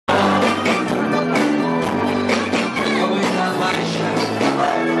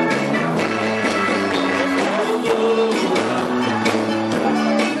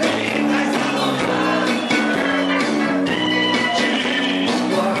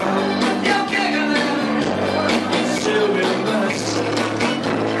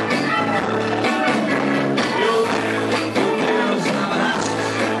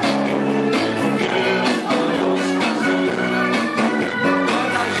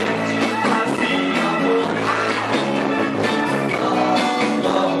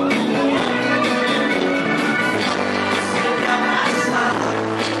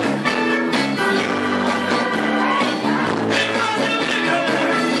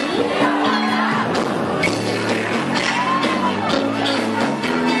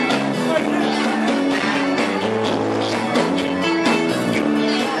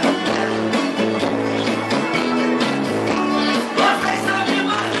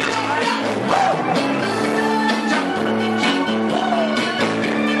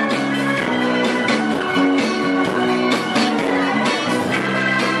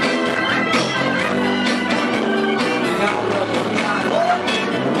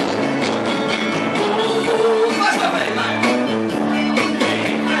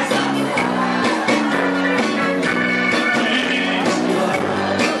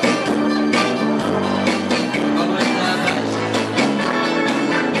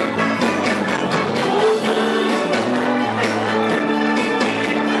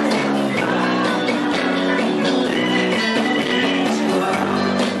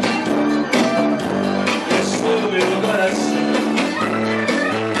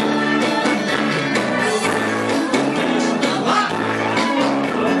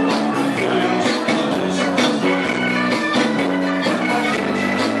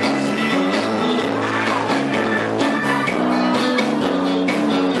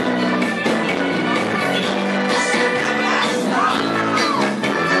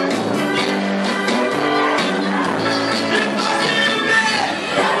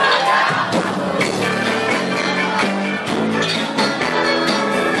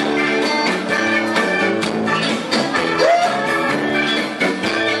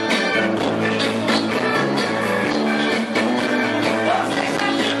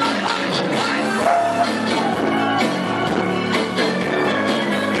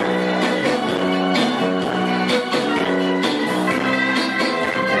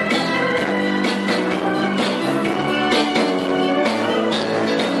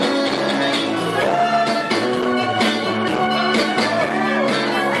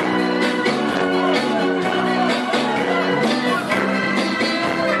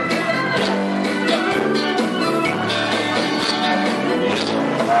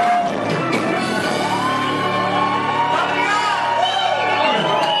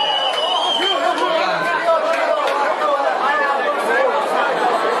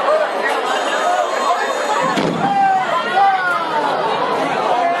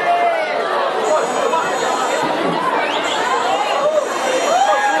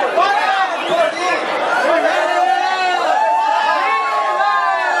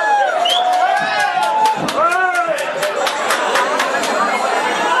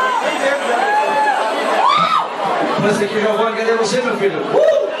Agradecimentos De Jovane, cadê você, meu filho?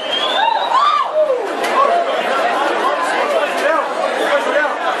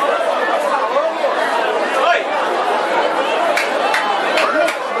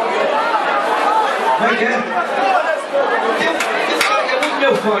 Como é que é? Tem cara que é muito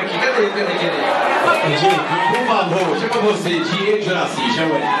meu fã aqui. Cadê ele? Diego, por favor, chama você, Diego Juraci,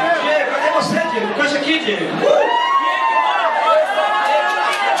 chama ele. Diego, cadê você, Diego? Coisa aqui, Diego.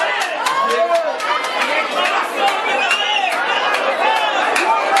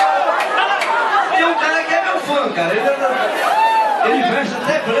 Tem um cara que é meu fã, cara. Ele veste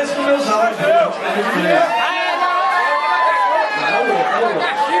até preço com meus áudios.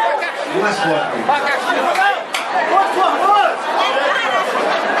 Mais forte.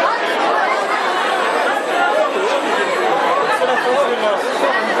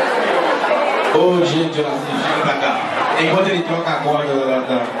 Ô, Diego Juraci, chega pra cá. Enquanto ele troca a corda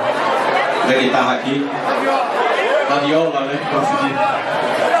da guitarra aqui, da viola, né? Consegui.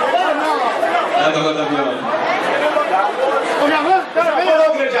 Da viola.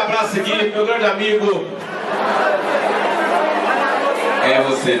 Um grande abraço aqui, meu grande amigo. É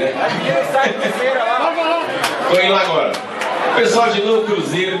você, né? Tô indo lá agora. Pessoal de Novo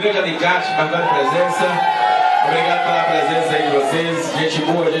Cruzeiro, grande alicate, marcando presença. Obrigado pela presença aí de vocês. Gente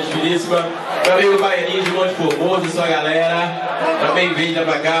boa, gente finíssima. Meu amigo Baianinho de Monte Formoso, sua galera. Também veio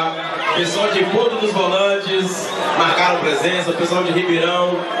pra cá. Pessoal de Ponto dos Volantes marcaram presença. Pessoal de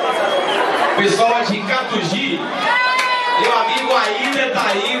Ribeirão. Pessoal de Catugi. Meu amigo Aida tá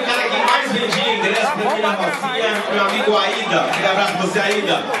aí, o cara que mais vendia ingresso pra mim na Rocinha. Meu amigo Aida, um abraço pra você,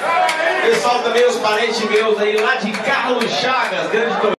 Aida. Pessoal também, os parentes meus aí lá de Carlos Chagas, grande